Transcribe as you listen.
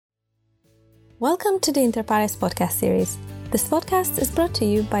Welcome to the Interpares podcast series. This podcast is brought to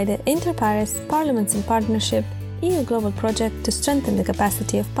you by the Interpares Parliaments in Partnership EU Global Project to strengthen the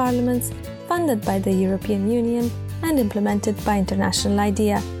capacity of parliaments, funded by the European Union and implemented by International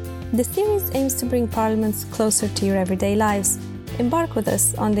IDEA. This series aims to bring parliaments closer to your everyday lives. Embark with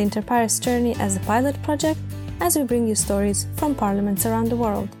us on the Interpares journey as a pilot project as we bring you stories from parliaments around the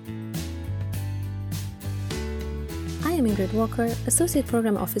world. I am Ingrid Walker, Associate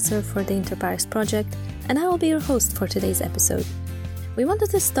Program Officer for the Interpares project, and I will be your host for today's episode. We wanted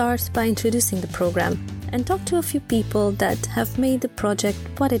to start by introducing the program and talk to a few people that have made the project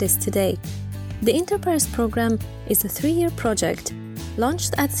what it is today. The Interpares program is a 3-year project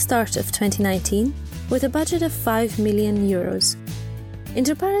launched at the start of 2019 with a budget of 5 million euros.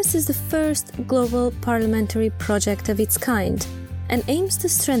 Interpares is the first global parliamentary project of its kind and aims to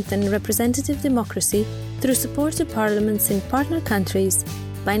strengthen representative democracy through support to parliaments in partner countries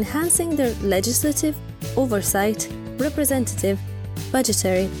by enhancing their legislative, oversight, representative,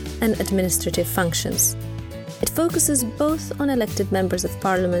 budgetary and administrative functions. It focuses both on elected members of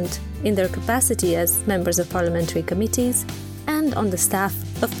parliament in their capacity as members of parliamentary committees and on the staff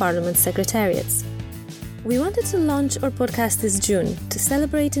of parliament secretariats. We wanted to launch our podcast this June to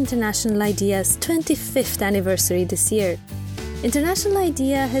celebrate International IDEA's 25th anniversary this year. International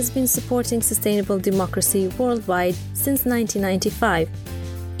IDEA has been supporting sustainable democracy worldwide since 1995.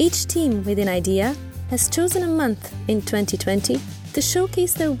 Each team within IDEA has chosen a month in 2020 to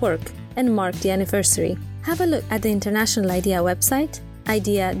showcase their work and mark the anniversary. Have a look at the International IDEA website,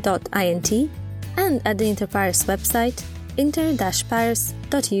 idea.int, and at the Interpares website,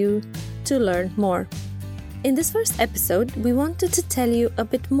 inter-pares.eu, to learn more. In this first episode, we wanted to tell you a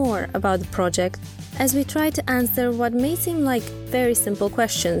bit more about the project as we try to answer what may seem like very simple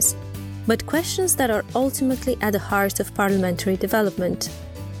questions, but questions that are ultimately at the heart of parliamentary development.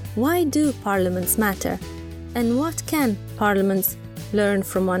 Why do parliaments matter? And what can parliaments learn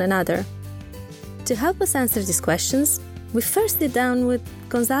from one another? To help us answer these questions, we first sit down with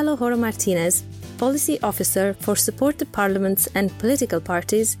Gonzalo Joro Martinez, Policy Officer for Support to Parliaments and Political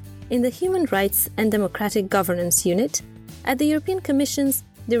Parties in the Human Rights and Democratic Governance Unit at the European Commission's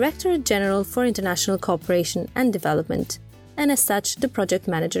Directorate General for International Cooperation and Development, and as such, the project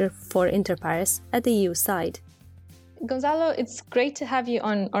manager for Interpares at the EU side. Gonzalo, it's great to have you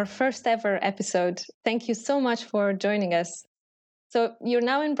on our first ever episode. Thank you so much for joining us. So you're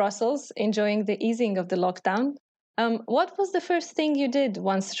now in Brussels, enjoying the easing of the lockdown. What was the first thing you did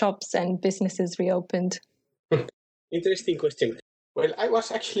once shops and businesses reopened? Interesting question. Well, I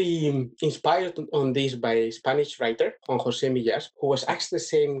was actually inspired on this by a Spanish writer, Juan José Millás, who was asked the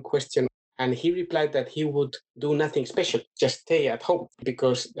same question, and he replied that he would do nothing special, just stay at home,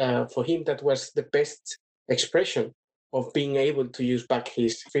 because for him that was the best expression of being able to use back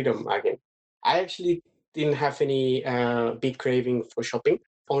his freedom again. I actually didn't have any big craving for shopping.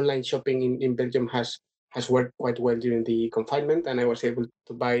 Online shopping in Belgium has worked quite well during the confinement, and I was able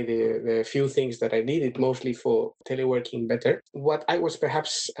to buy the few things that I needed, mostly for teleworking better. What I was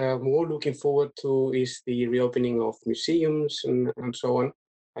perhaps more looking forward to is the reopening of museums and so on.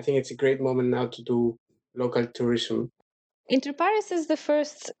 I think it's a great moment now to do local tourism. Interpares is the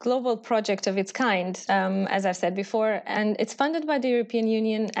first global project of its kind, as I've said before, and it's funded by the European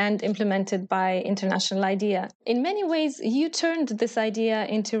Union and implemented by International IDEA. In many ways, you turned this idea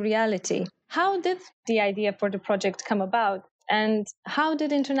into reality. How did the idea for the project come about, and how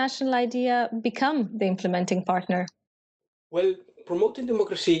did International IDEA become the implementing partner? Well, promoting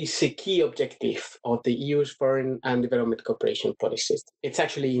democracy is a key objective of the EU's foreign and development cooperation policies. It's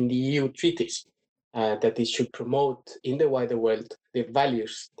actually in the EU treaties that it should promote in the wider world the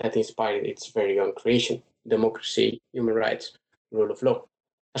values that inspired its very own creation: democracy, human rights, rule of law.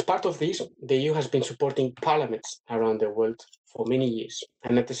 As part of this, the EU has been supporting parliaments around the world for many years.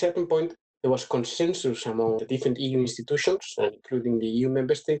 And at a certain point, there was consensus among the different EU institutions, including the EU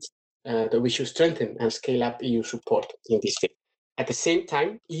member states, that we should strengthen and scale up EU support in this field. At the same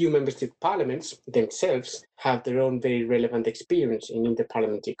time, EU member state parliaments themselves have their own very relevant experience in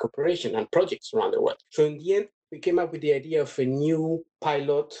interparliamentary cooperation and projects around the world. So in the end, we came up with the idea of a new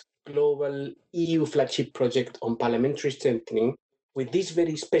pilot global EU flagship project on parliamentary strengthening with this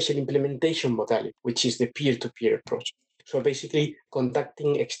very special implementation modality, which is the peer-to-peer approach. So basically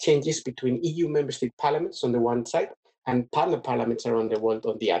conducting exchanges between EU member state parliaments on the one side and partner parliaments around the world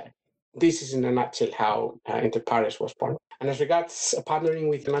on the other. This is in a nutshell how Interpares was born. And as regards partnering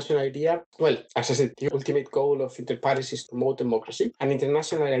with International IDEA, well, as I said, the ultimate goal of Interpares is to promote democracy. And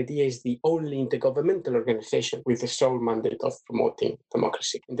International IDEA is the only intergovernmental organization with the sole mandate of promoting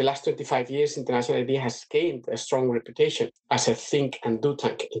democracy. In the last 25 years, International IDEA has gained a strong reputation as a think and do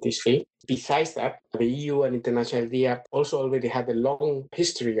tank in this field. Besides that, the EU and International IDEA also already had a long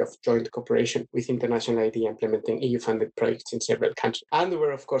history of joint cooperation with International IDEA implementing EU-funded projects in several countries. And there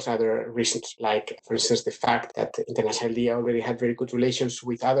were, of course, other reasons, like, for instance, the fact that International IDEA already had very good relations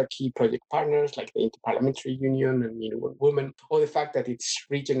with other key project partners, like the Interparliamentary Union and Union Women, or the fact that its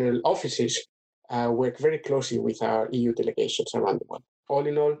regional offices work very closely with our EU delegations around the world. All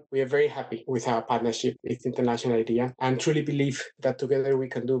in all, we are very happy with our partnership with International IDEA and truly believe that together we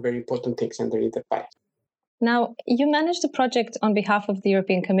can do very important things under Interpares. Now, you manage the project on behalf of the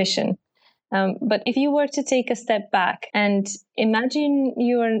European Commission. But if you were to take a step back and imagine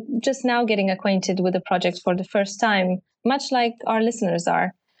you are just now getting acquainted with the project for the first time, much like our listeners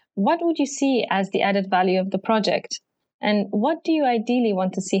are, what would you see as the added value of the project? And what do you ideally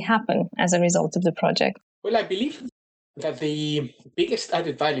want to see happen as a result of the project? Well, I believe that the biggest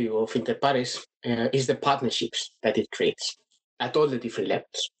added value of Interpares is the partnerships that it creates at all the different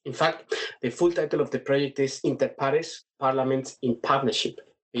levels. In fact, the full title of the project is Interpares Parliaments in Partnership,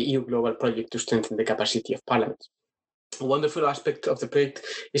 the EU global project to strengthen the capacity of parliaments. A wonderful aspect of the project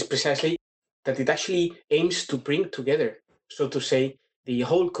is precisely that it actually aims to bring together, so to say, the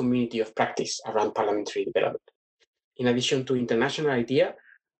whole community of practice around parliamentary development. In addition to International IDEA,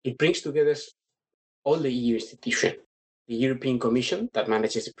 it brings together all the EU institutions, the European Commission that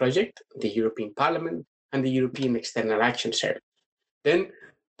manages the project, the European Parliament, and the European External Action Service. Then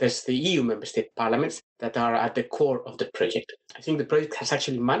there's the EU member state parliaments that are at the core of the project. I think the project has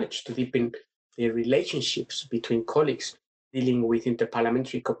actually managed to deepen the relationships between colleagues dealing with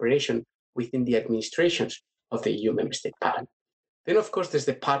interparliamentary cooperation within the administrations of the EU member state parliament. Then, of course, there's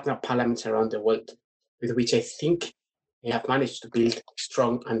the partner parliaments around the world, with which I think they have managed to build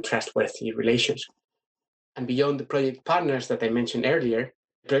strong and trustworthy relations. And beyond the project partners that I mentioned earlier,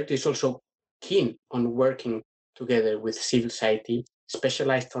 the project is also keen on working together with civil society,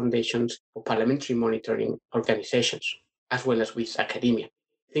 specialized foundations, or parliamentary monitoring organizations, as well as with academia.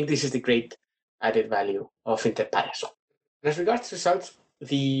 I think this is the great added value of Interpares. As regards results,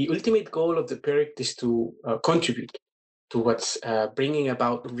 the ultimate goal of the project is to contribute towards bringing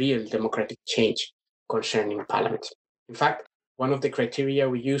about real democratic change concerning parliaments. In fact, one of the criteria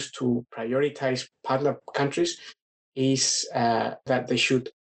we use to prioritize partner countries is that they should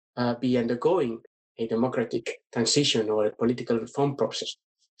be undergoing a democratic transition or a political reform process.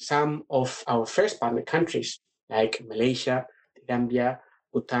 Some of our first partner countries, like Malaysia, Gambia,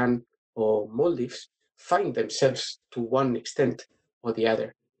 Bhutan, or Maldives, find themselves to one extent or the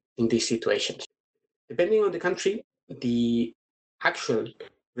other in these situations. Depending on the country, the actual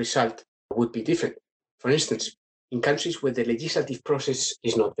result would be different. For instance, in countries where the legislative process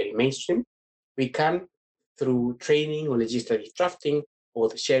is not very mainstream, we can, through training or legislative drafting or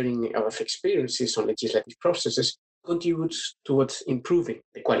the sharing of experiences on legislative processes, contribute towards improving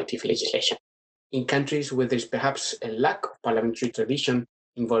the quality of legislation. In countries where there's perhaps a lack of parliamentary tradition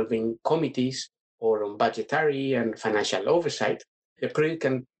involving committees or on budgetary and financial oversight, the project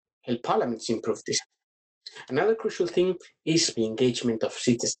can help parliaments improve this. Another crucial thing is the engagement of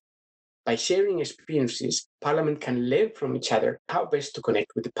citizens. By sharing experiences, Parliament can learn from each other how best to connect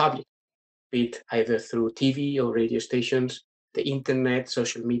with the public, be it either through TV or radio stations, the internet,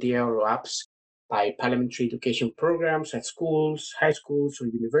 social media, or apps, by parliamentary education programs at schools, high schools, or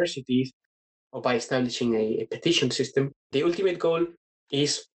universities, or by establishing a petition system. The ultimate goal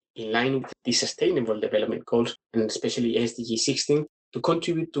is, in line with the Sustainable Development Goals, and especially SDG 16, to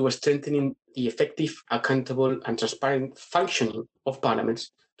contribute to strengthening the effective, accountable, and transparent functioning of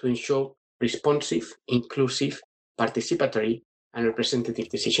parliaments to ensure responsive, inclusive, participatory, and representative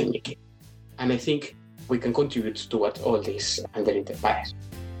decision-making. And I think we can contribute toward all this under Interpares.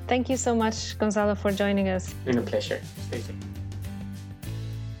 Thank you so much, Gonzalo, for joining us. It's been a pleasure. Stay safe.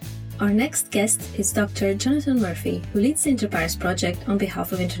 Our next guest is Dr. Jonathan Murphy, who leads the Interpares project on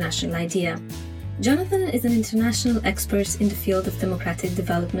behalf of International IDEA. Jonathan is an international expert in the field of democratic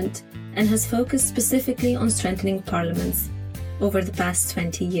development and has focused specifically on strengthening parliaments over the past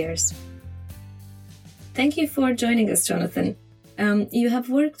 20 years. Thank you for joining us, Jonathan. You have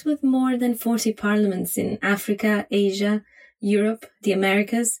worked with more than 40 parliaments in Africa, Asia, Europe, the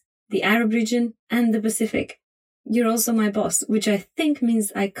Americas, the Arab region, and the Pacific. You're also my boss, which I think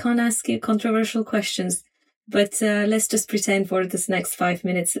means I can't ask you controversial questions, but let's just pretend for this next 5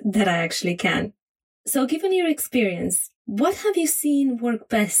 minutes that I actually can. So given your experience, what have you seen work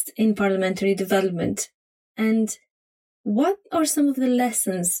best in parliamentary development? And what are some of the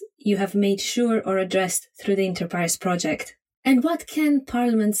lessons you have made sure are addressed through the Interpares project? And what can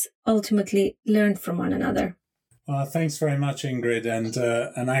parliaments ultimately learn from one another? Thanks very much, Ingrid.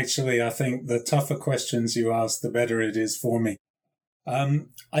 And actually, I think the tougher questions you ask, the better it is for me.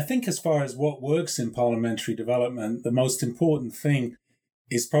 I think as far as what works in parliamentary development, the most important thing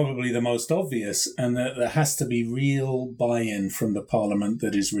is probably the most obvious, and that there has to be real buy-in from the parliament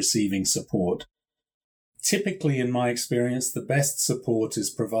that is receiving support. Typically, in my experience, the best support is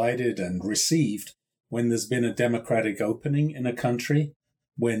provided and received when there's been a democratic opening in a country,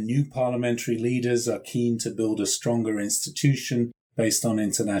 when new parliamentary leaders are keen to build a stronger institution based on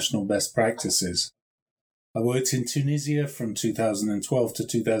international best practices. I worked in Tunisia from 2012 to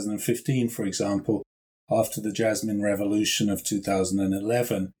 2015, for example, after the Jasmine Revolution of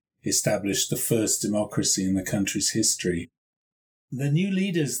 2011 established the first democracy in the country's history. The new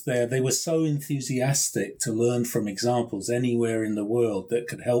leaders there, they were so enthusiastic to learn from examples anywhere in the world that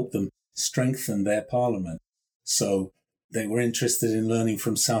could help them strengthen their parliament. So they were interested in learning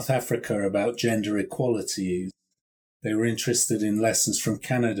from South Africa about gender equality. They were interested in lessons from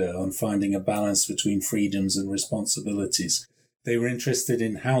Canada on finding a balance between freedoms and responsibilities. They were interested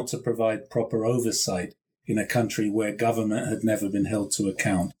in how to provide proper oversight in a country where government had never been held to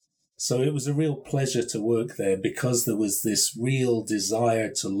account. So it was a real pleasure to work there because there was this real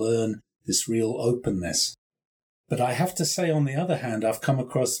desire to learn, this real openness. But I have to say, on the other hand, I've come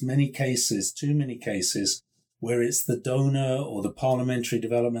across many cases, too many cases, where it's the donor or the parliamentary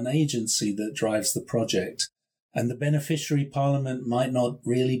development agency that drives the project. And the beneficiary parliament might not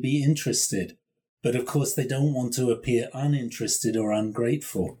really be interested. But of course, they don't want to appear uninterested or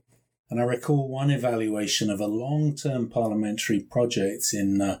ungrateful. And I recall one evaluation of a long-term parliamentary project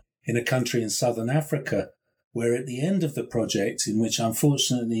in a country in southern Africa, where at the end of the project, in which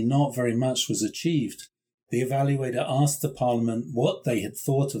unfortunately not very much was achieved, the evaluator asked the parliament what they had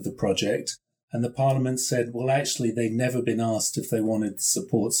thought of the project, and the parliament said, well, actually, they'd never been asked if they wanted the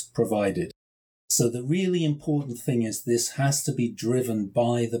supports provided. So the really important thing is this has to be driven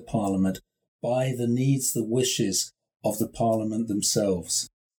by the parliament, by the needs, the wishes of the parliament themselves.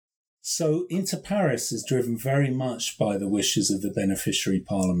 So Inter-Pares is driven very much by the wishes of the beneficiary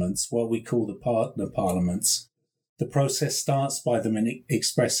parliaments, what we call the partner parliaments. The process starts by them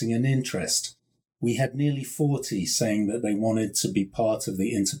expressing an interest. We had nearly 40 saying that they wanted to be part of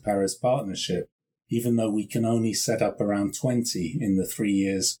the Inter-Pares partnership, even though we can only set up around 20 in the 3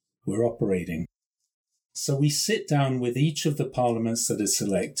 years we're operating. So we sit down with each of the parliaments that are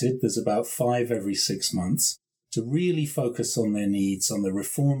selected, there's about 5 every 6 months, to really focus on their needs, on the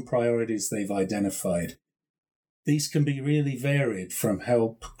reform priorities they've identified. These can be really varied, from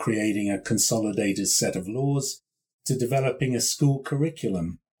help creating a consolidated set of laws to developing a school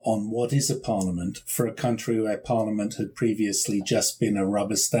curriculum on what is a parliament for a country where parliament had previously just been a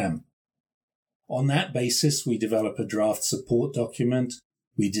rubber stamp. On that basis, we develop a draft support document.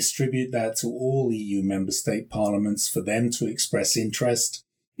 We distribute that to all EU member state parliaments for them to express interest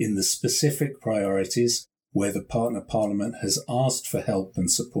in the specific priorities where the partner parliament has asked for help and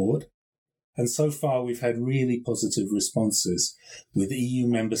support. And so far, we've had really positive responses, with EU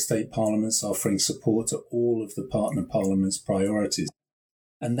member state parliaments offering support to all of the partner parliaments' priorities.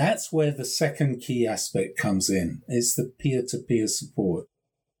 And that's where the second key aspect comes in. It's the peer-to-peer support.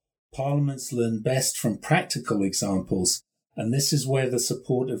 Parliaments learn best from practical examples, and this is where the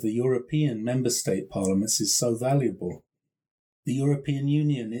support of the European member state parliaments is so valuable. The European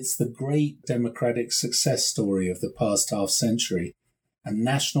Union, it's the great democratic success story of the past half century, and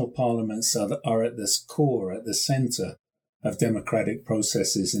national parliaments are at this core, at the centre of democratic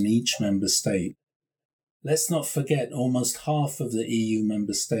processes in each member state. Let's not forget, almost half of the EU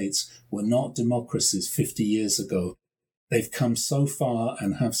member states were not democracies 50 years ago. They've come so far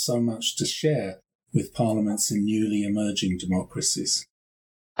and have so much to share with parliaments in newly emerging democracies.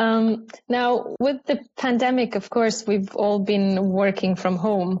 Now, with the pandemic, of course, we've all been working from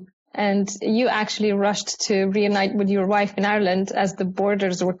home, and you actually rushed to reunite with your wife in Ireland as the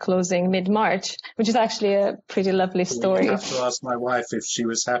borders were closing mid-March, which is actually a pretty lovely story. I have to ask my wife if she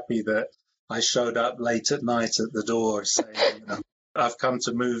was happy that I showed up late at night at the door saying, I've come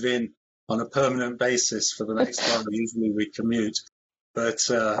to move in on a permanent basis for the next while. Usually we commute. But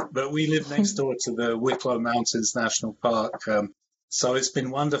we live next door to the Wicklow Mountains National Park. So it's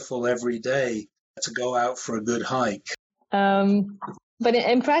been wonderful every day to go out for a good hike. But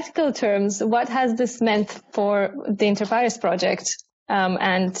in practical terms, what has this meant for the Inter-Pares project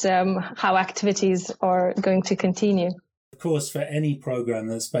and how activities are going to continue? Of course, for any program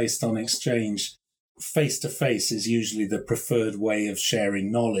that's based on exchange, face-to-face is usually the preferred way of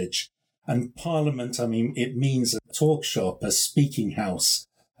sharing knowledge. And Parliament, it means a talk shop, a speaking house.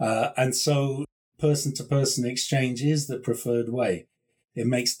 And so person-to-person exchange is the preferred way. It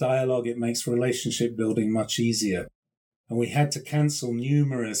makes dialogue, it makes relationship building much easier. And we had to cancel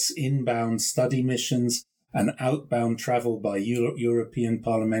numerous inbound study missions and outbound travel by European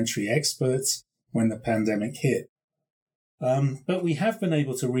parliamentary experts when the pandemic hit. But we have been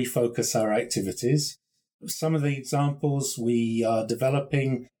able to refocus our activities. Some of the examples, we are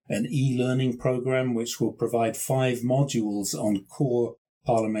developing an e-learning program which will provide 5 modules on core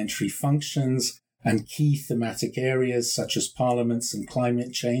parliamentary functions and key thematic areas such as parliaments and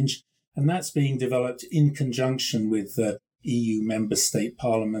climate change. And that's being developed in conjunction with the EU member state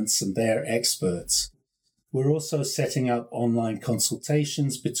parliaments and their experts. We're also setting up online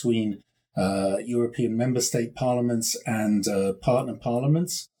consultations between European member state parliaments and partner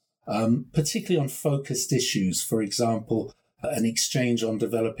parliaments, particularly on focused issues. For example, an exchange on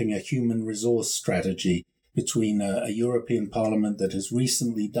developing a human resource strategy between a European Parliament that has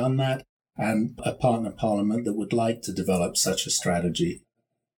recently done that and a partner parliament that would like to develop such a strategy.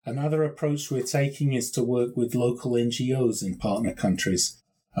 Another approach we're taking is to work with local NGOs in partner countries,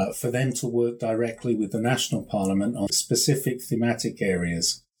 for them to work directly with the national parliament on specific thematic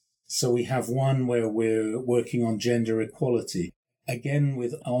areas. So we have one where we're working on gender equality, again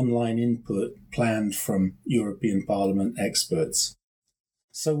with online input planned from European Parliament experts.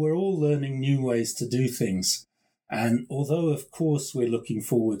 So we're all learning new ways to do things. And although, of course, we're looking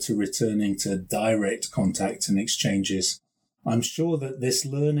forward to returning to direct contact and exchanges, I'm sure that this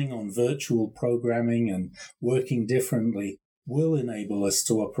learning on virtual programming and working differently will enable us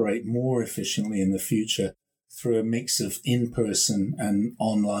to operate more efficiently in the future through a mix of in-person and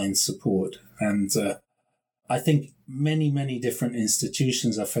online support. And I think many different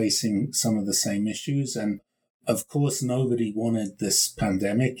institutions are facing some of the same issues. And of course, nobody wanted this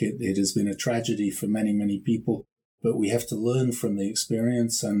pandemic. It has been a tragedy for many people, but we have to learn from the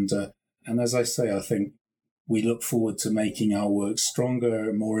experience. And as I say, I think we look forward to making our work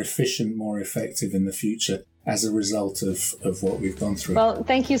stronger, more efficient, more effective in the future as a result of what we've gone through. Well,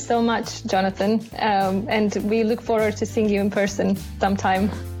 thank you so much, Jonathan. And we look forward to seeing you in person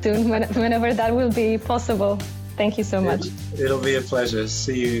sometime soon, whenever that will be possible. Thank you so much. It'll be a pleasure.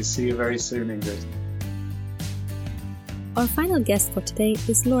 See you very soon, Ingrid. Our final guest for today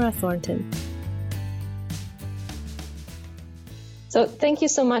is Laura Thornton. So thank you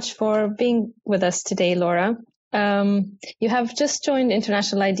so much for being with us today, Laura. You have just joined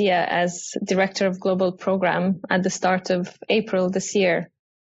International IDEA as Director of Global Program at the start of April this year.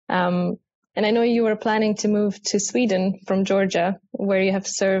 And I know you were planning to move to Sweden from Georgia, where you have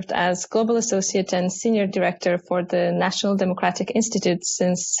served as Global Associate and Senior Director for the National Democratic Institute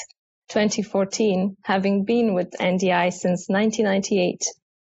since 2014, having been with NDI since 1998.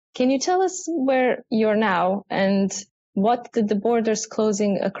 Can you tell us where you're now and what did the borders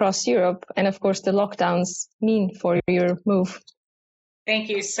closing across Europe and, of course, the lockdowns mean for your move? Thank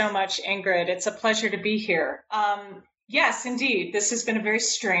you so much, Ingrid. It's a pleasure to be here. Yes, indeed. This has been a very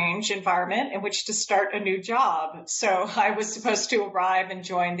strange environment in which to start a new job. So I was supposed to arrive and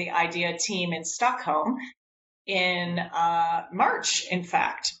join the IDEA team in Stockholm in March, in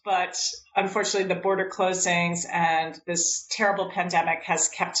fact. But unfortunately, the border closings and this terrible pandemic has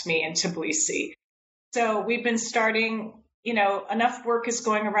kept me in Tbilisi. So we've been starting, enough work is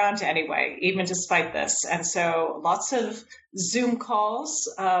going around anyway, even despite this. And so lots of Zoom calls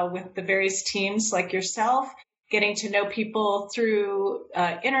with the various teams like yourself. Getting to know people through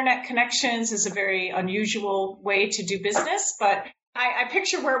internet connections is a very unusual way to do business. But I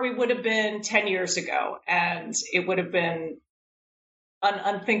picture where we would have been 10 years ago, and it would have been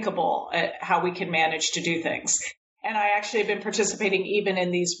unthinkable at how we can manage to do things. And I actually have been participating even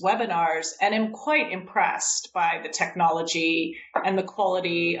in these webinars and am quite impressed by the technology and the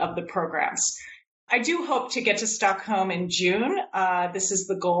quality of the programs. I do hope to get to Stockholm in June. This is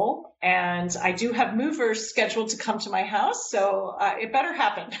the goal. And I do have movers scheduled to come to my house, so it better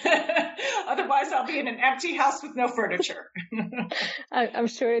happen. Otherwise, I'll be in an empty house with no furniture. I'm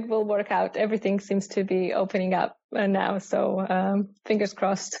sure it will work out. Everything seems to be opening up now, so fingers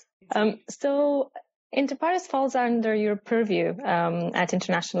crossed. So Interpares falls under your purview at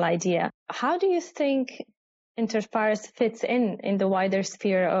International IDEA. How do you think Interpares fits in the wider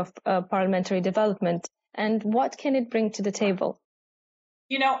sphere of parliamentary development, and what can it bring to the table?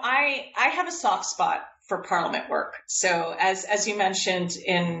 I have a soft spot for parliament work. So as you mentioned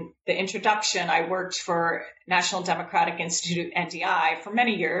in the introduction, I worked for National Democratic Institute, NDI, for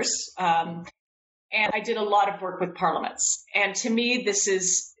many years. And I did a lot of work with parliaments. And to me, this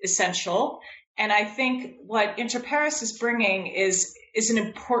is essential. And I think what Interpares is bringing is an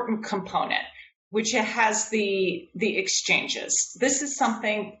important component, which has the exchanges. This is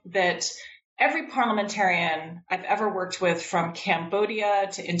something that every parliamentarian I've ever worked with, from Cambodia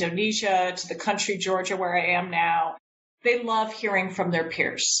to Indonesia to the country Georgia, where I am now, they love hearing from their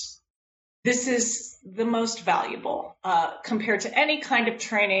peers. this is the most valuable compared to any kind of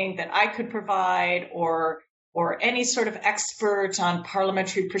training that I could provide or any sort of expert on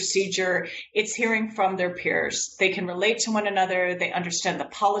parliamentary procedure. It's hearing from their peers. They can relate to one another. They understand the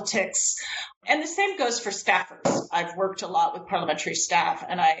politics. And the same goes for staffers. I've worked a lot with parliamentary staff,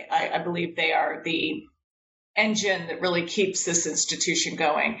 and I believe they are the engine that really keeps this institution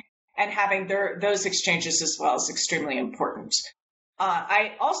going. And having those exchanges as well is extremely important.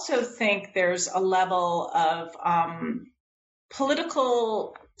 I also think there's a level of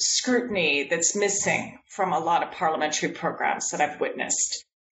political scrutiny that's missing from a lot of parliamentary programs that I've witnessed.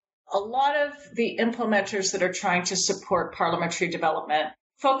 A lot of the implementers that are trying to support parliamentary development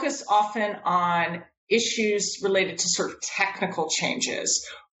focus often on issues related to sort of technical changes,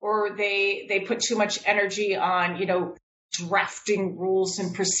 or they put too much energy on, drafting rules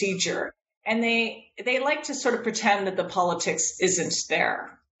and procedure. And they like to sort of pretend that the politics isn't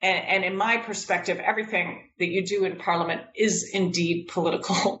there. And in my perspective, everything that you do in Parliament is indeed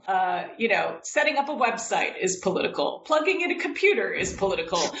political. Setting up a website is political. Plugging in a computer is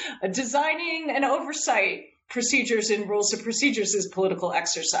political. Designing and oversight procedures and rules of procedures is political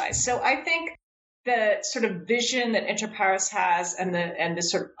exercise. So I think the sort of vision that Inter Pares has and the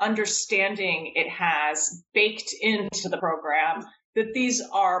sort of understanding it has baked into the program that these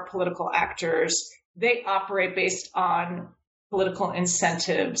are political actors. They operate based on political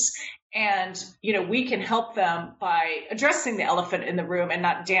incentives. And, we can help them by addressing the elephant in the room and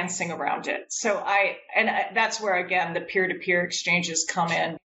not dancing around it. So that's where, again, the peer-to-peer exchanges come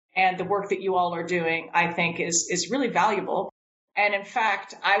in. And the work that you all are doing, I think, is really valuable. And in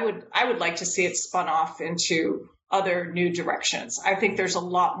fact, I would like to see it spun off into other new directions. I think there's a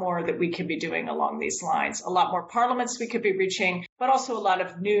lot more that we could be doing along these lines, a lot more parliaments we could be reaching, but also a lot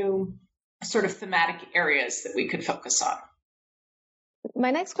of new sort of thematic areas that we could focus on.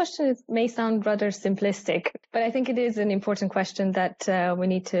 My next question may sound rather simplistic, but I think it is an important question that we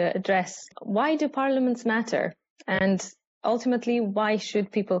need to address. Why do parliaments matter? And ultimately, why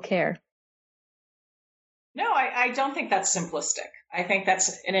should people care? No, I don't think that's simplistic. I think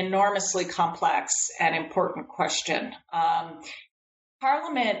that's an enormously complex and important question.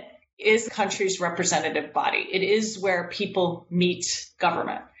 Parliament is the country's representative body. It is where people meet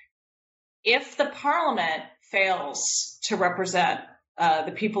government. If the parliament fails to represent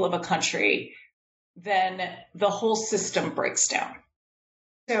the people of a country, then the whole system breaks down.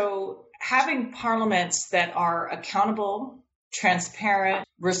 So having parliaments that are accountable, transparent,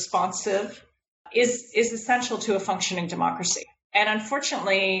 responsive is essential to a functioning democracy. And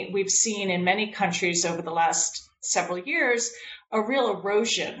unfortunately, we've seen in many countries over the last several years a real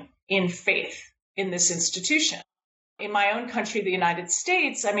erosion in faith in this institution. In my own country, the United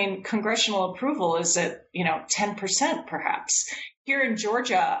States, congressional approval is at, 10% perhaps. Here in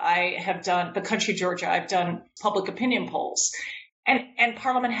Georgia, I've done public opinion polls, and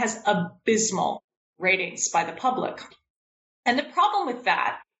Parliament has abysmal ratings by the public. And the problem with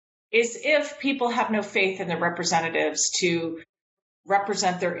that is if people have no faith in their representatives to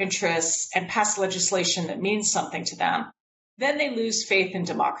represent their interests and pass legislation that means something to them, then they lose faith in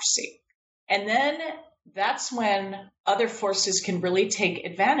democracy. And then that's when other forces can really take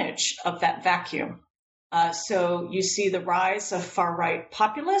advantage of that vacuum. So you see the rise of far-right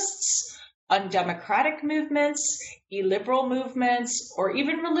populists, undemocratic movements, illiberal movements, or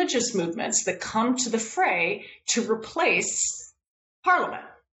even religious movements that come to the fray to replace Parliament,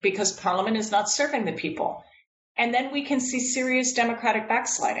 because Parliament is not serving the people. And then we can see serious democratic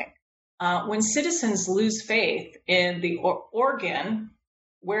backsliding. When citizens lose faith in the organ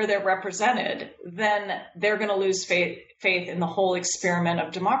where they're represented, then they're going to lose faith in the whole experiment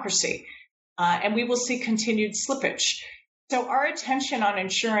of democracy. And we will see continued slippage. So our attention on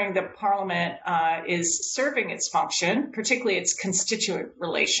ensuring that Parliament is serving its function, particularly its constituent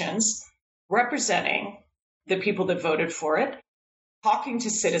relations, representing the people that voted for it, talking to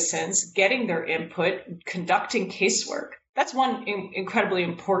citizens, getting their input, conducting casework. That's one incredibly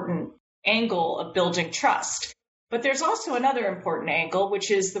important angle of building trust. But there's also another important angle, which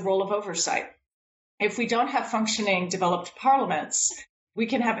is the role of oversight. If we don't have functioning developed parliaments, we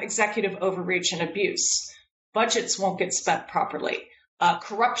can have executive overreach and abuse. Budgets won't get spent properly.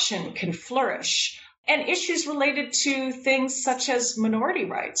 Corruption can flourish. And issues related to things such as minority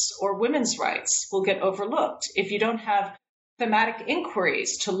rights or women's rights will get overlooked. If you don't have thematic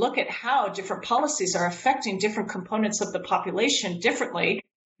inquiries to look at how different policies are affecting different components of the population differently,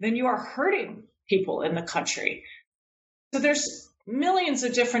 then you are hurting people in the country. So there's millions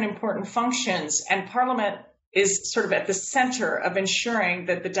of different important functions, and Parliament is sort of at the center of ensuring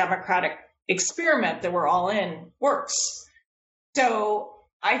that the democratic experiment that we're all in works. So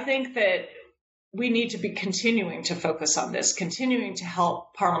I think that we need to be continuing to focus on this, continuing to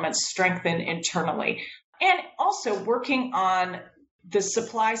help parliaments strengthen internally, and also working on the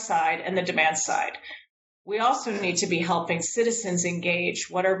supply side and the demand side. We also need to be helping citizens engage.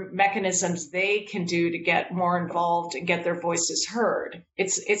 What are mechanisms they can do to get more involved and get their voices heard?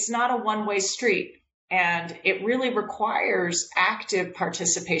 It's not a one-way street, and it really requires active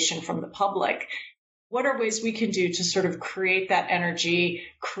participation from the public. What are ways we can do to sort of create that energy,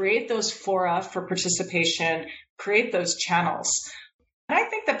 create those fora for participation, create those channels? And I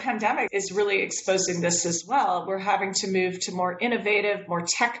think the pandemic is really exposing this as well. We're having to move to more innovative, more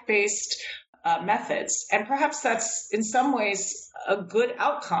tech-based methods. And perhaps that's in some ways a good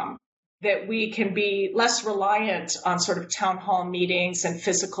outcome, that we can be less reliant on sort of town hall meetings and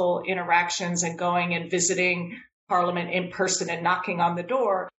physical interactions and going and visiting Parliament in person and knocking on the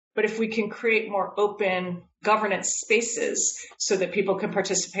door. But if we can create more open governance spaces so that people can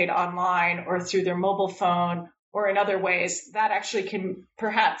participate online or through their mobile phone or in other ways, that actually can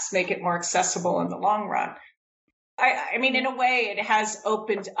perhaps make it more accessible in the long run. I mean, in a way, it has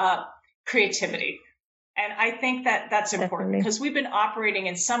opened up creativity. And I think that that's important because we've been operating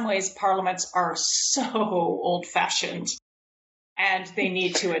in some ways, parliaments are so old-fashioned. And they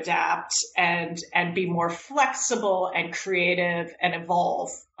need to adapt and be more flexible and creative and evolve.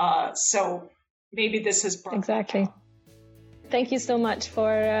 So maybe this has brought exactly. Thank you so much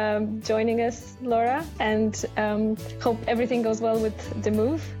for joining us, Laura, and hope everything goes well with the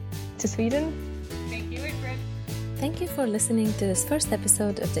move to Sweden. Thank you, Ingrid. Thank you for listening to this first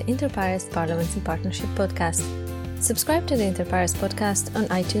episode of the Inter-Pares Parliaments in Partnership podcast. Subscribe to the Inter-Pares podcast on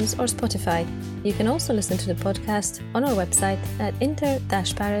iTunes or Spotify. You can also listen to the podcast on our website at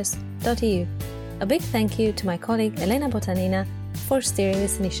inter-pares.eu. A big thank you to my colleague Elena Botanina for steering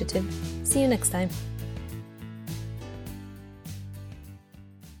this initiative. See you next time.